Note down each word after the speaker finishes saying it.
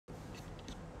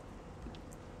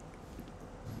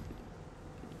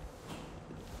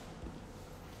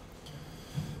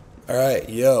All right,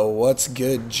 yo, what's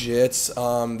good,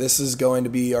 Jits? This is going to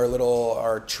be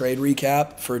our trade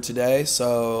recap for today.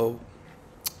 So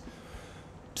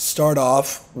to start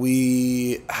off,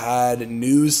 we had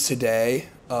news today.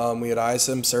 We had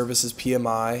ISM Services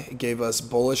PMI. It gave us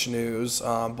bullish news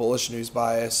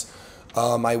bias.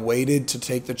 I waited to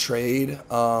take the trade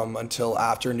until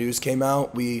after news came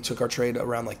out. We took our trade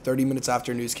around like 30 minutes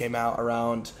after news came out,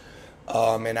 around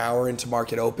an hour into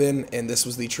market open, and this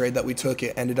was the trade that we took.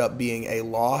 It ended up being a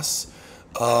loss,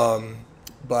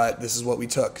 but this is what we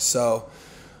took. So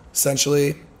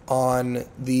essentially on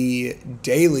the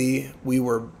daily, we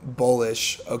were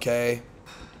bullish, okay?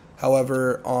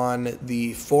 However, on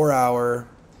the 4 hour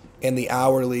and the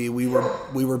hourly, we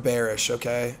were bearish,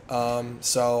 okay?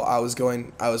 So I was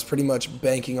pretty much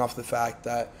banking off the fact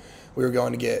that we were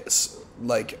going to get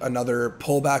like another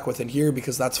pullback within here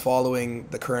because that's following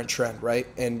the current trend, right?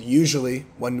 And usually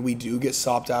when we do get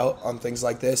stopped out on things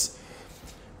like this,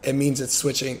 it means it's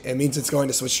switching. It means it's going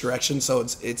to switch direction. So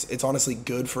it's honestly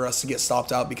good for us to get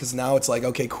stopped out because now it's like,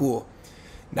 okay, cool.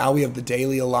 Now we have the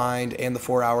daily aligned and the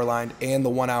 4 hour aligned and the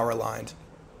 1 hour aligned.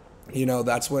 You know,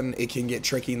 that's when it can get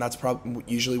tricky, and that's probably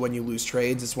usually when you lose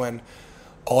trades. It's when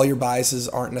all your biases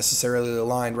aren't necessarily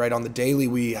aligned, right? On the daily,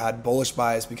 we had bullish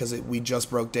bias because we just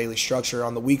broke daily structure.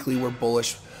 On the weekly, we're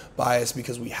bullish bias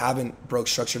because we haven't broke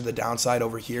structure to the downside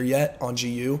over here yet on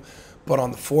GU. But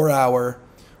on the 4 hour,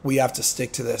 we have to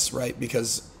stick to this, right?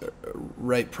 Because,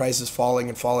 right, price is falling,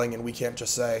 and we can't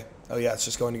just say, oh yeah, it's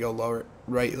just going to go lower,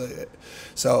 right?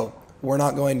 So we're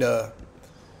not going to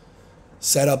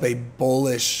set up a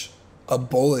bullish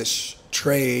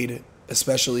trade,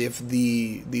 especially if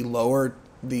the lower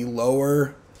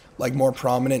like more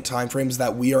prominent time frames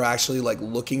that we are actually like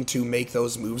looking to make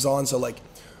those moves on. So like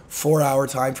 4 hour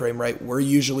time frame, right? We're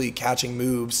usually catching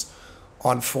moves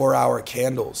on 4 hour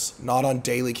candles, not on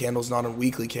daily candles, not on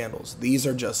weekly candles. These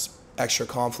are just extra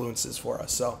confluences for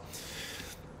us. So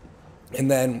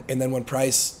and then when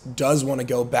price does want to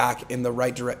go back in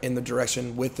the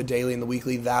direction with the daily and the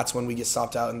weekly, that's when we get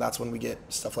stopped out, and that's when we get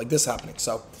stuff like this happening.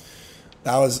 So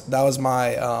that was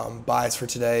my bias for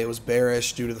today. It was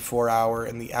bearish due to the 4 hour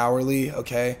and the hourly.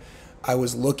 Okay, I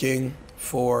was looking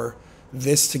for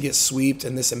this to get swept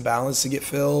and this imbalance to get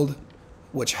filled,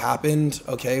 which happened.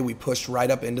 Okay, we pushed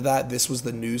right up into that. This was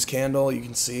the news candle. You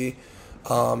can see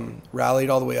rallied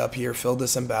all the way up here, filled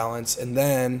this imbalance, and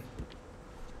then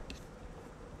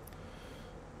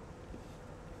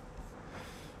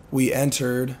we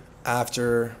entered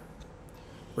after,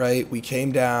 right? We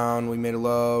came down, we made a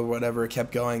low, whatever, it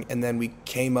kept going, and then we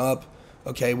came up.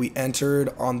 Okay, we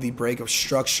entered on the break of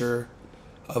structure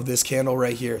of this candle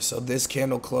right here. So this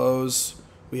candle close,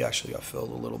 we actually got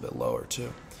filled a little bit lower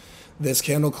too. This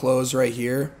candle closed right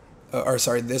here,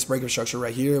 this break of structure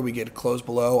right here, we get a close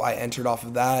below. I entered off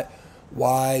of that.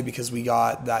 Why? Because we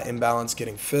got that imbalance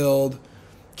getting filled.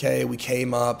 Okay, we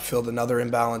came up, filled another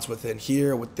imbalance within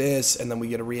here with this, and then we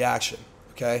get a reaction,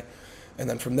 okay? And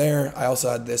then from there, I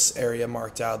also had this area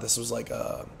marked out. This was like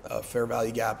a fair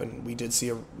value gap, and we did see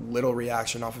a little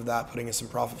reaction off of that, putting us in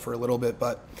profit for a little bit,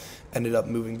 but ended up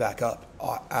moving back up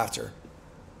after.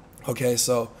 Okay,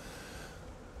 so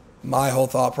my whole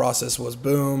thought process was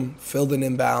boom, filled an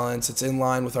imbalance. It's in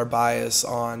line with our bias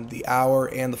on the hour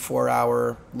and the 4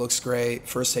 hour. Looks great.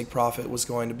 First take profit was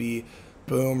going to be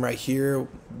boom right here,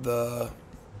 the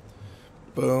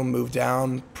boom move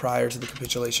down prior to the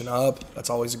capitulation up. That's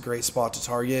always a great spot to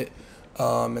target.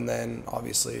 And then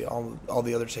obviously all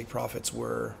the other take profits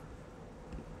were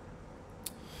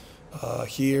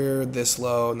here, this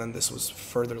low, and then this was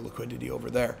further liquidity over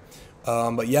there.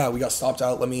 But yeah, we got stopped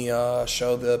out. Let me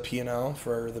show the P&L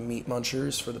for the meat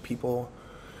munchers, for the people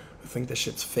who think this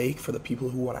shit's fake, for the people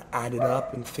who want to add it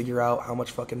up and figure out how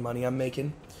much fucking money I'm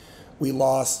making. We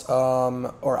lost,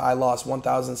 I lost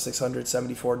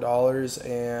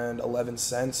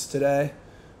 $1,674.11 today.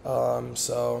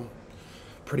 So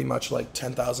pretty much like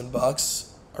 10,000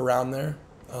 bucks around there,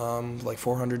 like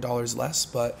 $400 less.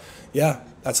 But yeah,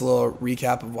 that's a little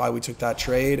recap of why we took that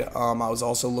trade. I was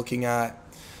also looking at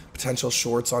potential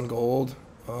shorts on gold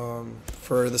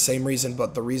for the same reason,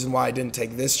 but the reason why I didn't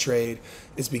take this trade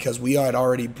is because we had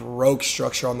already broke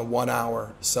structure on the 1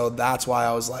 hour. So that's why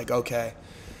I was like, okay,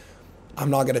 I'm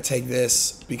not going to take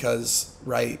this because,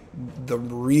 right, the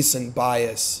recent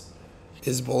bias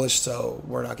is bullish, so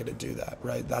we're not going to do that,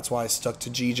 right? That's why I stuck to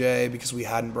GJ, because we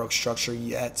hadn't broke structure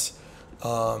yet,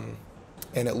 and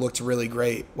it looked really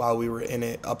great while we were in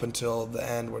it up until the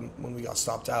end when we got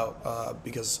stopped out,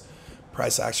 because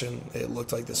price action, it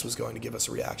looked like this was going to give us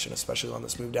a reaction, especially on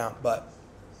this move down, but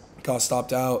got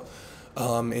stopped out.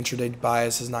 Intraday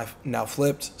bias is now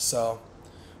flipped, so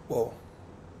whoa.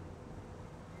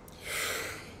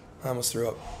 I almost threw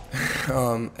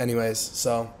up. Anyways,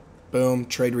 so boom,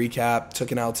 trade recap.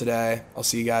 Took an L today. I'll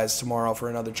see you guys tomorrow for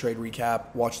another trade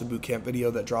recap. Watch the bootcamp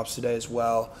video that drops today as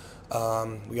well.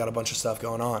 We got a bunch of stuff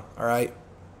going on. All right.